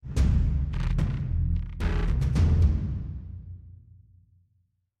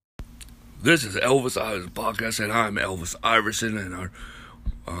This is Elvis Iverson Podcast, and I'm Elvis Iverson, and our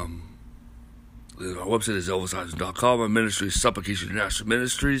website is elvisiverson.com. Our ministry is Supplication International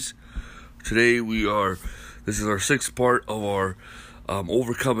Ministries. Today this is our sixth part of our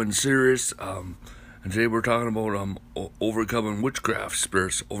Overcoming series, and today we're talking about overcoming witchcraft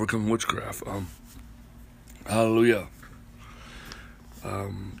spirits, overcoming witchcraft. Hallelujah.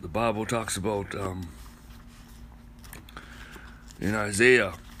 The Bible talks about in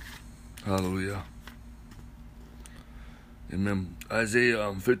Isaiah. Hallelujah. Amen.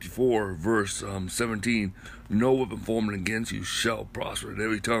 Isaiah 54, verse 17. No weapon formed against you shall prosper, and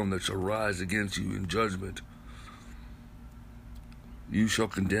every tongue that shall rise against you in judgment you shall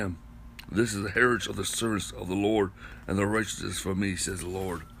condemn. This is the heritage of the servants of the Lord, and the righteousness for me, says the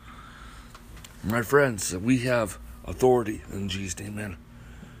Lord. My friends, we have authority in Jesus' name, amen.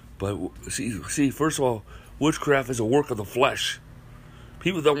 But see, first of all, witchcraft is a work of the flesh.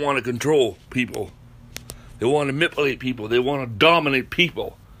 People that want to control people. They want to manipulate people. They want to dominate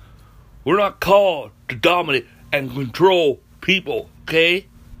people. We're not called to dominate and control people, okay?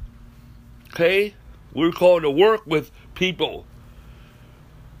 Okay? We're called to work with people.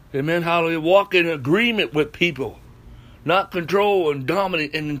 Amen. Hallelujah. Walk in agreement with people. Not control and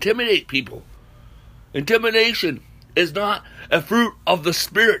dominate and intimidate people. Intimidation is not a fruit of the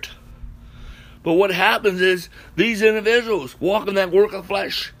Spirit. But what happens is these individuals walk in that work of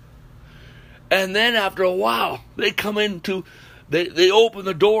flesh. And then after a while, they come into, they open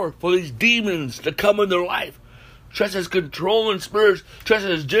the door for these demons to come in their life. Such as controlling spirits, such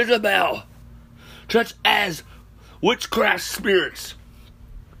as Jezebel, such as witchcraft spirits.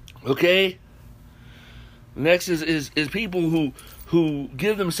 Okay? Next is people who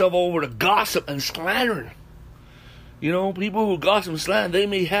give themselves over to gossip and slandering. You know, people who gossip and slander, they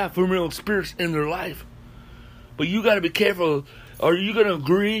may have familiar spirits in their life. But you got to be careful. Are you going to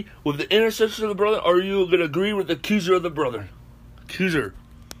agree with the intercessor of the brother, or are you going to agree with the accuser of the brother? Accuser.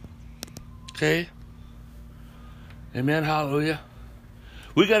 Okay? Amen. Hallelujah.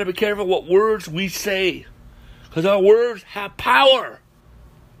 We got to be careful what words we say, because our words have power.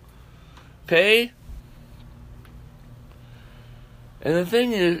 Okay? And the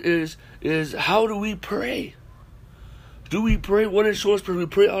thing is how do we pray? Do we pray? What is source prayer? We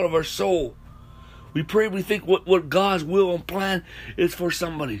pray out of our soul. We pray, we think what God's will and plan is for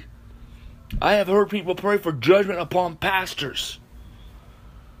somebody. I have heard people pray for judgment upon pastors.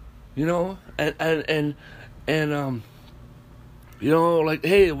 You know, and you know, like,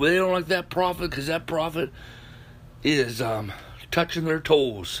 hey, they don't like that prophet because that prophet is touching their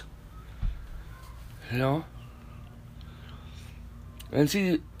toes. You know? And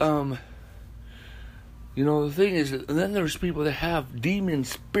see, you know, the thing is, and then there's people that have demon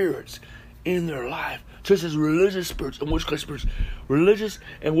spirits in their life, such as religious spirits and witchcraft spirits. Religious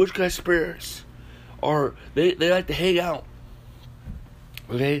and witchcraft spirits they like to hang out.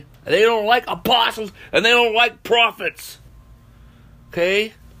 Okay? They don't like apostles and they don't like prophets.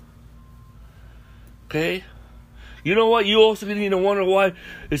 Okay? Okay? You know what? You also need to wonder why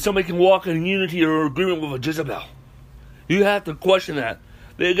if somebody can walk in unity or agreement with a Jezebel. You have to question that.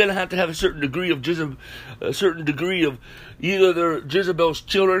 They're going to have a certain degree of either they're Jezebel's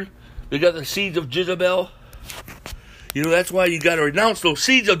children. They got the seeds of Jezebel. You know, that's why you got to renounce those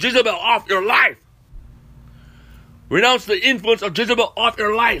seeds of Jezebel off your life. Renounce the influence of Jezebel off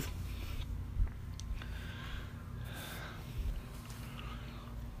your life.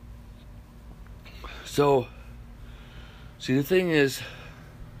 So, see, the thing is,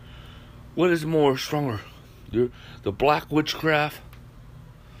 what is more stronger? The black witchcraft,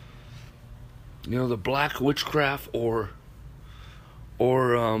 you know, the black witchcraft, or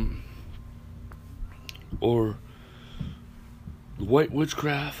the white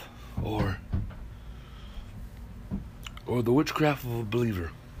witchcraft, or the witchcraft of a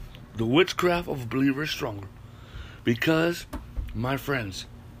believer. The witchcraft of a believer is stronger, because, my friends,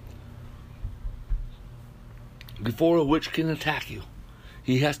 before a witch can attack you,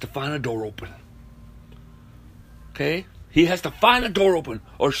 he has to find a door open. Okay? He has to find a door open,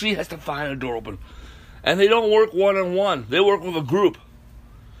 or she has to find a door open. And they don't work one-on-one. They work with a group.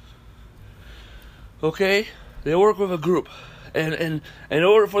 Okay? They work with a group. And in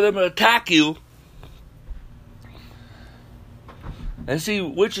order for them to attack you, and see,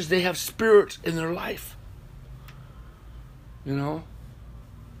 witches, they have spirits in their life. You know?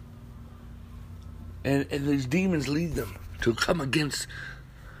 And these demons lead them to come against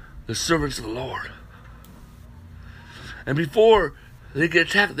the servants of the Lord. And before they get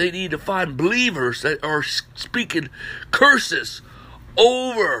attacked, they need to find believers that are speaking curses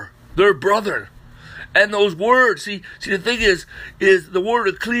over their brother And those words, see the thing is the word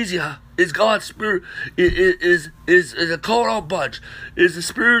ecclesia is God's spirit, is a call out bunch, is the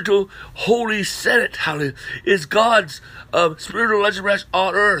spiritual holy senate, hallelujah, is God's spiritual legislature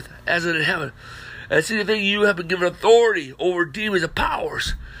on earth as it in heaven. And see the thing, you have been given authority over demons and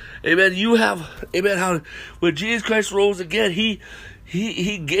powers. Amen. You have, amen, how when Jesus Christ rose again, he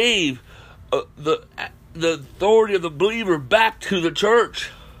gave the authority of the believer back to the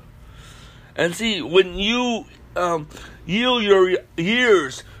church. And see, when you yield your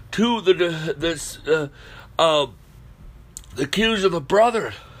ears to the accusers of the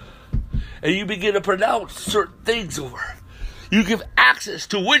brother, and you begin to pronounce certain things over, you give access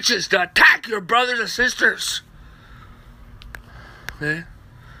to witches to attack your brothers and sisters. Okay?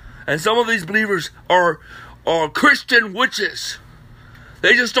 And some of these believers are Christian witches.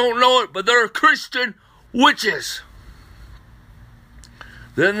 They just don't know it, but they're Christian witches.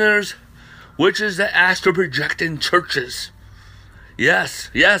 Then there's witches that ask to project in churches. Yes,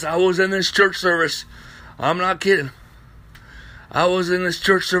 I was in this church service. I'm not kidding. I was in this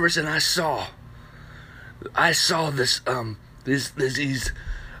church service and I saw this these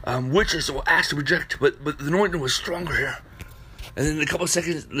witches that will ask to project, but the anointing was stronger here. And then in a couple of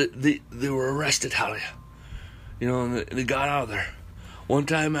seconds, they were arrested. Hallelujah. You know, and they got out of there. One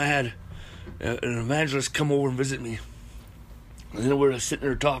time I had an evangelist come over and visit me. And then we were sitting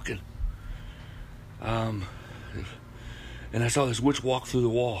there talking. And I saw this witch walk through the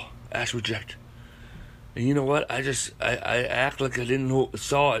wall, ask reject. And you know what? I act like I didn't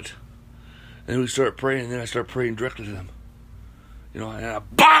saw it. And then we started praying, and then I started praying directly to them. You know, and I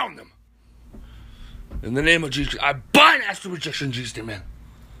bound them. In the name of Jesus, I bind astral rejection in Jesus' name, man.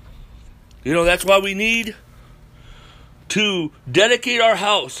 You know, that's why we need to dedicate our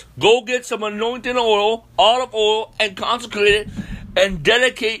house. Go get some anointing oil, olive oil, and consecrate it, and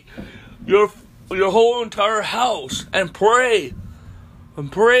dedicate your whole entire house, and pray. And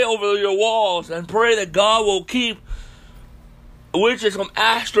pray over your walls, and pray that God will keep witches from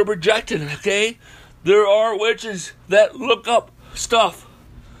astral projecting, okay? There are witches that look up stuff.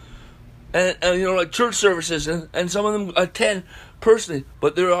 And you know, like church services, and some of them attend personally,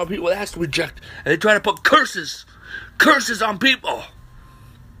 but there are people that has to reject, and they try to put curses on people.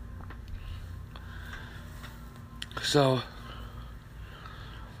 So,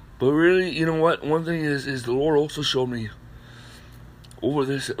 but really, you know what? One thing is the Lord also showed me over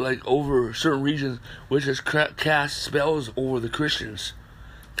this, like over certain regions, which has cast spells over the Christians,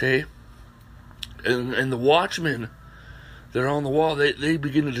 okay? And the watchmen that are on the wall, they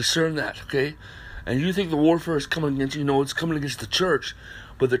begin to discern that, okay? And you think the warfare is coming against you. No, it's coming against the church.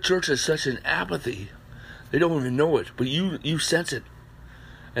 But the church has such an apathy. They don't even know it. But you sense it.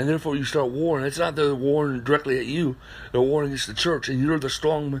 And therefore you start warring. It's not that they're warring directly at you. They're warring against the church. And you're the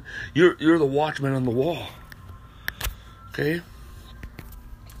strong, you're the watchman on the wall. Okay?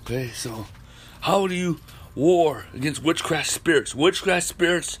 Okay, so how do you war against witchcraft spirits? Witchcraft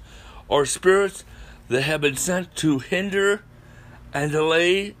spirits are spirits that have been sent to hinder and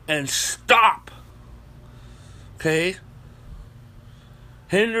delay and stop. Okay?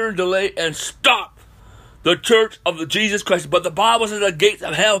 Hinder, delay, and stop the church of the Jesus Christ. But the Bible says the gates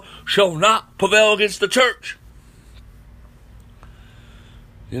of hell shall not prevail against the church.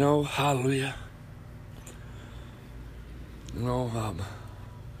 You know, hallelujah. You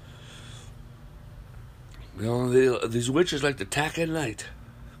know, these witches like to attack at night.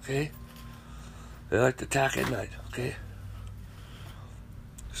 Okay? They like to attack at night, okay?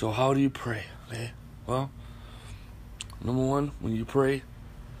 So how do you pray, okay? Well, number one, when you pray,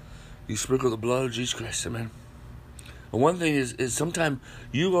 you sprinkle the blood of Jesus Christ, amen? And one thing is sometimes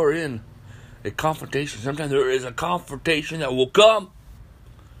you are in a confrontation. Sometimes there is a confrontation that will come,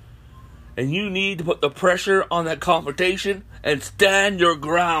 and you need to put the pressure on that confrontation and stand your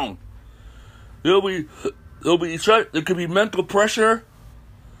ground. There could be mental pressure.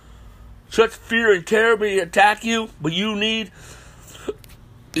 Such fear and terror may attack you, but you need,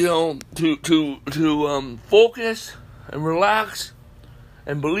 you know, to focus and relax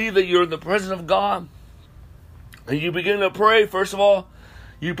and believe that you're in the presence of God. And you begin to pray. First of all,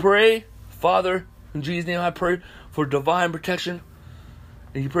 you pray, Father, in Jesus' name I pray for divine protection.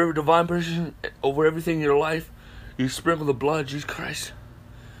 And you pray for divine protection over everything in your life. You sprinkle the blood of Jesus Christ.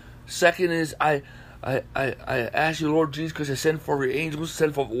 Second is, I ask you, Lord Jesus, because I send for your angels,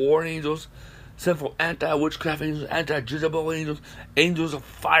 send for warring angels, send for anti-witchcraft angels, anti-Jezebel angels, angels of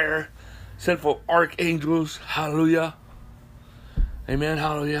fire, send for archangels. Hallelujah. Amen.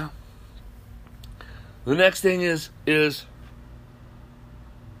 Hallelujah. The next thing is you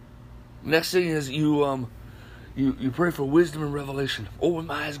pray for wisdom and revelation. Open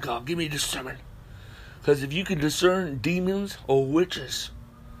my eyes, God. Give me discernment. Because if you can discern demons or witches,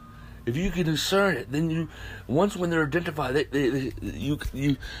 if you can discern it, then once when they're identified, then you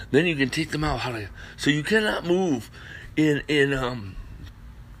can take them out. Hallelujah. So you cannot move in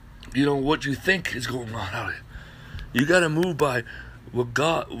what you think is going on. Hallelujah. You got to move by what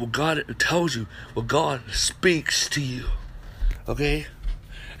God tells you, what God speaks to you. Okay?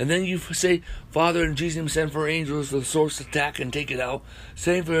 And then you say, Father, in Jesus' name, send for angels to the source attack and take it out.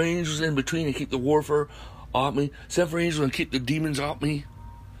 Send for angels in between and keep the warfare off me. Send for angels and keep the demons off me.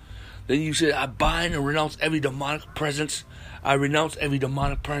 Then you say, I bind and renounce every demonic presence. I renounce every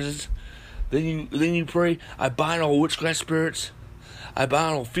demonic presence. Then you pray, I bind all witchcraft spirits. I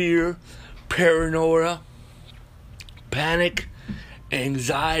bind all fear, paranoia, panic,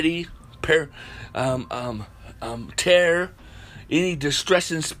 anxiety, terror, any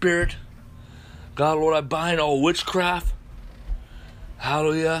distressing spirit. God, Lord, I bind all witchcraft.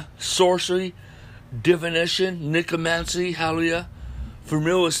 Hallelujah. Sorcery, divination, necromancy. Hallelujah.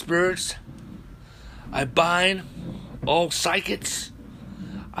 Familiar spirits. I bind all psychics.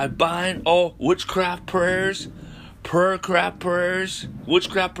 I bind all witchcraft prayers, witchcraft prayers,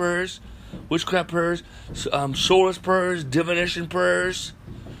 soulless prayers, divination prayers,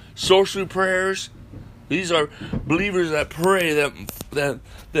 sorcery prayers. These are believers that pray that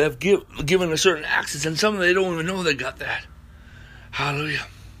have given a certain access, and some of them they don't even know they got that. Hallelujah.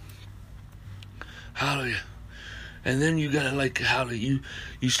 Hallelujah. And then you gotta hallelujah.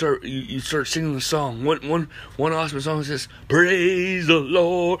 You start singing the song. One awesome song says, praise the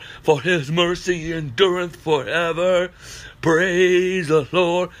Lord, for his mercy endureth forever. Praise the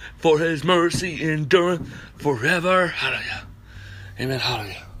Lord, for his mercy endureth forever. Hallelujah. Amen.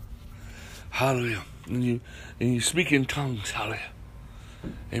 Hallelujah. Hallelujah. And you speak in tongues. Hallelujah.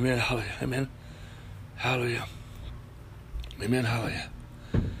 Amen. Hallelujah. Amen. Hallelujah. Amen. Hallelujah.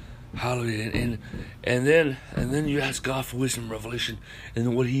 Hallelujah. And then you ask God for wisdom and revelation, and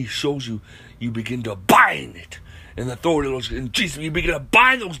then what he shows you, you begin to bind it in the authority of in Jesus. You begin to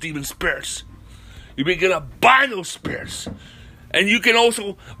bind those demon spirits. You begin to bind those spirits. And you can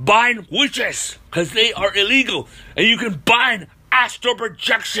also bind witches, because they are illegal. And you can bind astral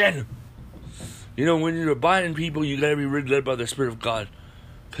projection. When you're binding people, you gotta be really led by the Spirit of God.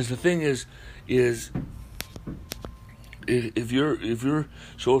 Because the thing is if you're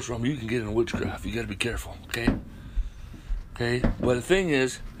so strong, you can get into witchcraft. You got to be careful, okay? But the thing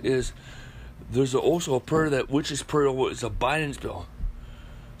is there's also a prayer that witches prayer is a binding spell.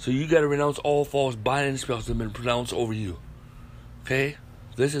 So you got to renounce all false binding spells that have been pronounced over you. Okay?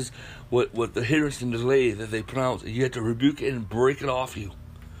 This is what the hindrance and delay that they pronounce. You have to rebuke it and break it off you,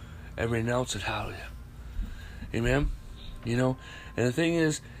 and renounce it. Hallelujah. Amen. And the thing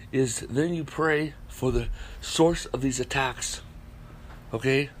is then you pray for the source of these attacks.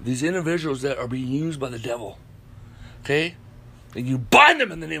 Okay? These individuals that are being used by the devil. Okay? And you bind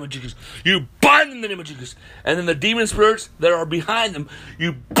them in the name of Jesus. You bind them in the name of Jesus. And then the demon spirits that are behind them,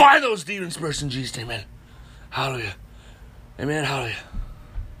 you bind those demon spirits in Jesus' name. Amen. Hallelujah. Amen. Hallelujah.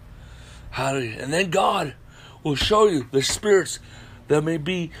 Hallelujah. And then God will show you the spirits that may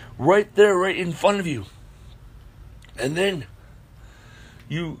be right there, right in front of you. And then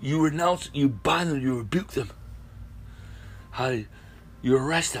you renounce, you bind them, you rebuke them. Hallelujah. You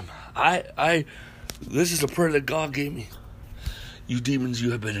arrest them. This is a prayer that God gave me. You demons,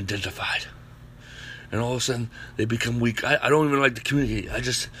 you have been identified. And all of a sudden, they become weak. I don't even like to communicate.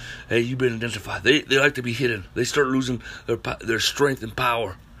 Hey, you've been identified. They like to be hidden. They start losing their strength and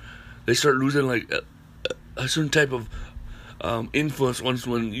power. They start losing a certain type of influence once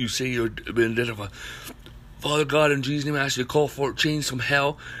when you say you've been identified. Father God, in Jesus' name, I ask you to call for chains from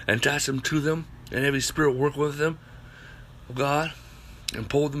hell and attach them to them, and every spirit work with them, oh God, and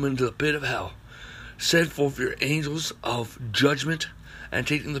pull them into the pit of hell. Send forth your angels of judgment and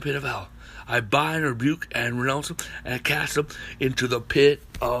take them to the pit of hell. I bind, rebuke, and renounce them, and cast them into the pit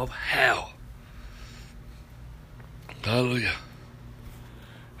of hell. Hallelujah.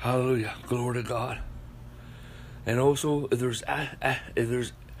 Hallelujah. Glory to God. And also, if there's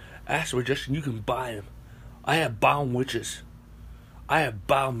astral rejection, you can bind them. I have bound witches. I have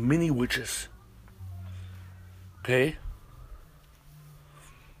bound many witches. Okay?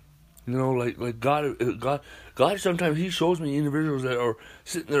 Like God sometimes he shows me individuals that are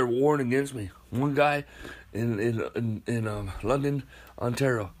sitting there warring against me. One guy in London,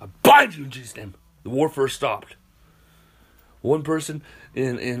 Ontario, I bind you in Jesus' name. The warfare stopped. One person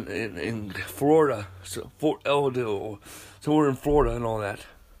in Florida, Fort Lauderdale, somewhere in Florida and all that.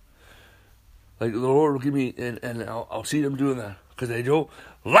 Like the Lord will give me, and I'll see them doing that. Because they don't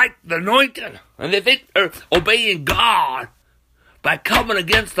like the anointing. And they think they're obeying God. by coming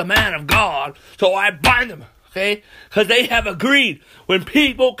against the man of God. So I bind them, okay? Because they have agreed. When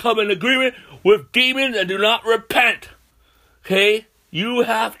people come in agreement with demons and do not repent, okay, you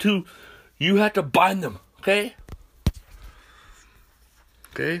have to bind them, okay?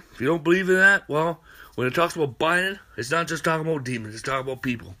 Okay? If you don't believe in that, well, when it talks about binding, it's not just talking about demons, it's talking about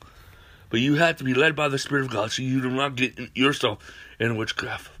people. But you have to be led by the Spirit of God so you do not get yourself in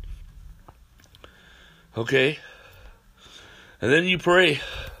witchcraft. Okay? And then you pray.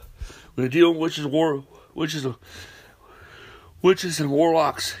 When you deal with witches and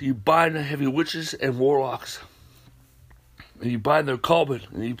warlocks, you bind the heavy witches and warlocks. And you bind their coven,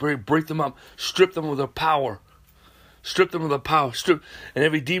 and you pray, break them up, strip them of their power. Strip them of their power. And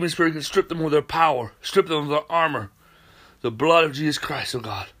every demon spirit can strip them of their power. Strip them of their armor. The blood of Jesus Christ, oh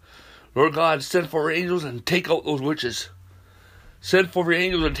God. Lord God, send for your angels and take out those witches. Send for your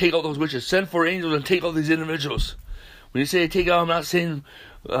angels and take out those witches. Send for your angels and take out these individuals. When you say take out, I'm not saying,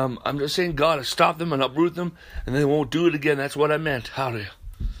 I'm just saying God has stopped them and uproot them, and they won't do it again. That's what I meant. Hallelujah.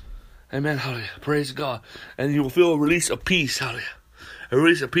 Amen. Hallelujah. Praise God. And you will feel a release of peace. Hallelujah. A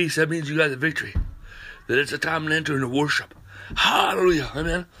release of peace. That means you got the victory. That it's a time to enter into worship. Hallelujah.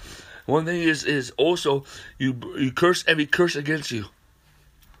 Amen. One thing is also you curse every curse against you.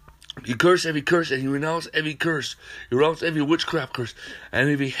 You curse every curse and you renounce every curse. You renounce every witchcraft curse and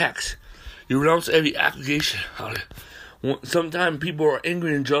every hex. You renounce every accusation. Hallelujah. Sometimes people are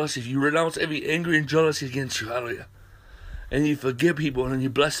angry and jealous. If you renounce every anger and jealousy against you, hallelujah, and you forgive people and you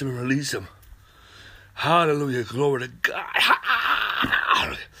bless them and release them, hallelujah, glory to God,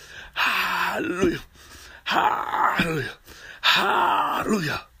 hallelujah, hallelujah, hallelujah,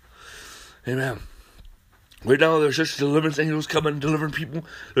 hallelujah, amen. Right now there's just deliverance angels coming and delivering people.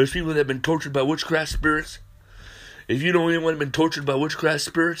 There's people that have been tortured by witchcraft spirits. If you know anyone that's been tortured by witchcraft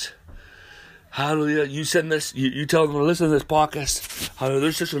spirits, hallelujah, you send this, you tell them to listen to this podcast. Hallelujah,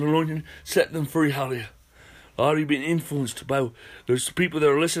 there's such an anointing, setting them free, hallelujah. A lot of you been influenced by, there's people that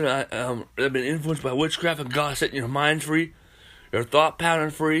are listening that have been influenced by witchcraft, and God setting your mind free, your thought pattern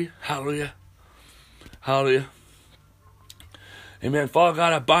free, hallelujah. Hallelujah. Amen. Father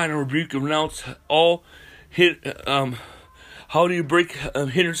God, I bind and rebuke and renounce all how do you break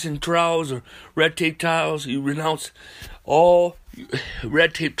hindrance trials or red tape trials? You renounce all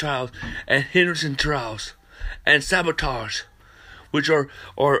red tape trials and hindrance trials and sabotage, which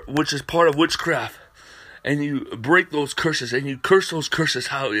is part of witchcraft, and you break those curses and you curse those curses,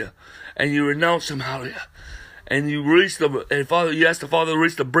 hallelujah, and you renounce them, hallelujah, and you release them. And Father, you ask the Father to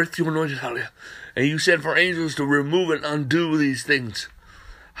release the breakthrough anointing, hallelujah, and you send for angels to remove and undo these things,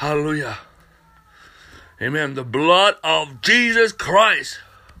 hallelujah. Amen. The blood of Jesus Christ.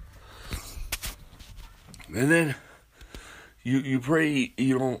 And then you pray,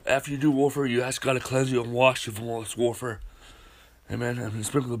 after you do warfare, you ask God to cleanse you and wash you from all this warfare. Amen. And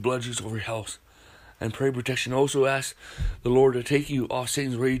sprinkle the blood juice over your house. And pray protection. Also ask the Lord to take you off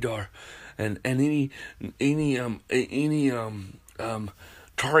Satan's radar. And any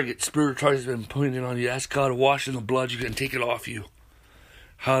target, spiritual target has been pointed on you. Ask God to wash in the blood. You can take it off you.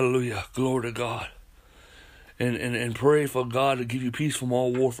 Hallelujah. Glory to God. And pray for God to give you peace from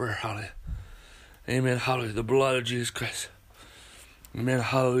all warfare. Hallelujah. Amen. Hallelujah. The blood of Jesus Christ. Amen.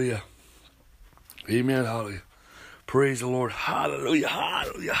 Hallelujah. Amen. Hallelujah. Praise the Lord. Hallelujah.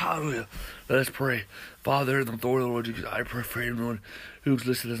 Hallelujah. Hallelujah. Let us pray. Father, in the authority of the Lord Jesus, I pray for anyone who's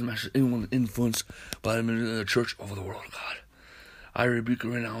listened to this message, anyone influenced by the ministry of the church over the world, God. I rebuke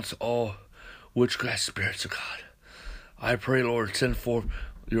and renounce all witchcraft spirits of God. I pray, Lord, send forth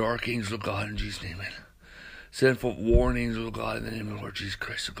your archangel of God in Jesus' name, amen. Send forth warring angels of God in the name of the Lord Jesus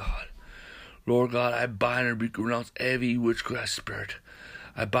Christ of God. Lord God, I bind and rebuke and renounce every witchcraft spirit.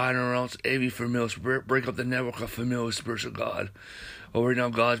 I bind and renounce every familiar spirit. Break up the network of familiar spirits of God. Oh, right now,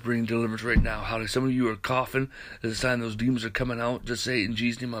 God's bringing deliverance right now. Hallelujah. Some of you are coughing. There's a sign those demons are coming out. Just say, in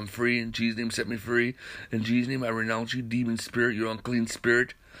Jesus' name, I'm free. In Jesus' name, set me free. In Jesus' name, I renounce you, demon spirit, you unclean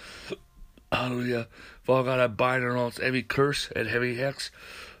spirit. Hallelujah. Father God, I bind and renounce every curse and heavy hex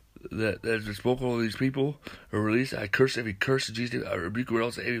that has spoken over these people or released. I curse every curse in Jesus' name. I rebuke and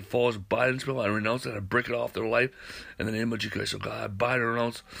renounce every false binding spell. I renounce it. I break it off their life in the name of Jesus Christ. So God, I bind and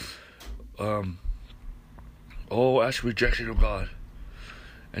renounce all actual rejection of God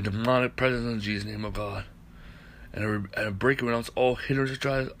and demonic presence in Jesus' name of God. And I break and renounce all hindrance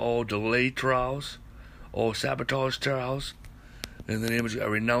trials, all delayed trials, all sabotage trials. In the name of Jesus, I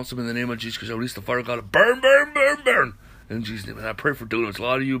renounce them in the name of Jesus, because I release the fire of God to burn, burn, burn, burn. In Jesus' name. And I pray for deliverance. A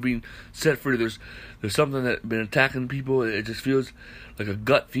lot of you being set free. There's something that's been attacking people. It just feels like a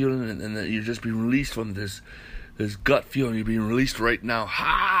gut feeling, and that you're just being released from this gut feeling. You're being released right now.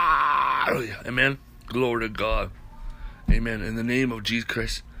 Hallelujah. Amen. Glory to God. Amen. In the name of Jesus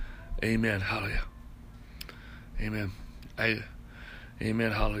Christ. Amen. Hallelujah. Amen.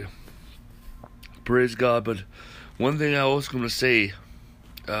 Amen. Hallelujah. Praise God. But one thing I was going to say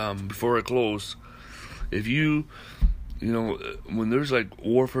before I close, if you know, when there's like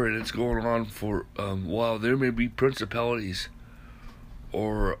warfare that's going on for while there may be principalities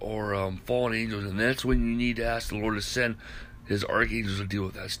or fallen angels, and that's when you need to ask the Lord to send His archangels to deal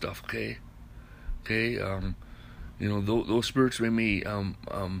with that stuff. Okay. You know, those spirits may be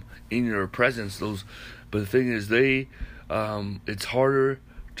in your presence. But the thing is, it's harder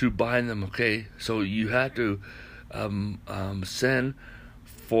to bind them. Okay, so you have to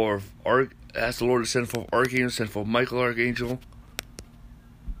ask the Lord to send for archangels, send for Michael Archangel,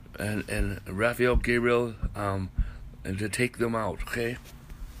 and Raphael, Gabriel, and to take them out. Okay.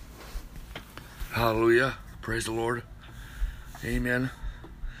 Hallelujah. Praise the Lord. Amen.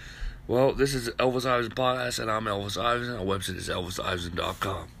 Well, this is Elvis Iverson Podcast, and I'm Elvis Iverson. Our website is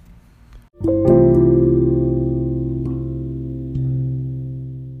elvisIverson.com.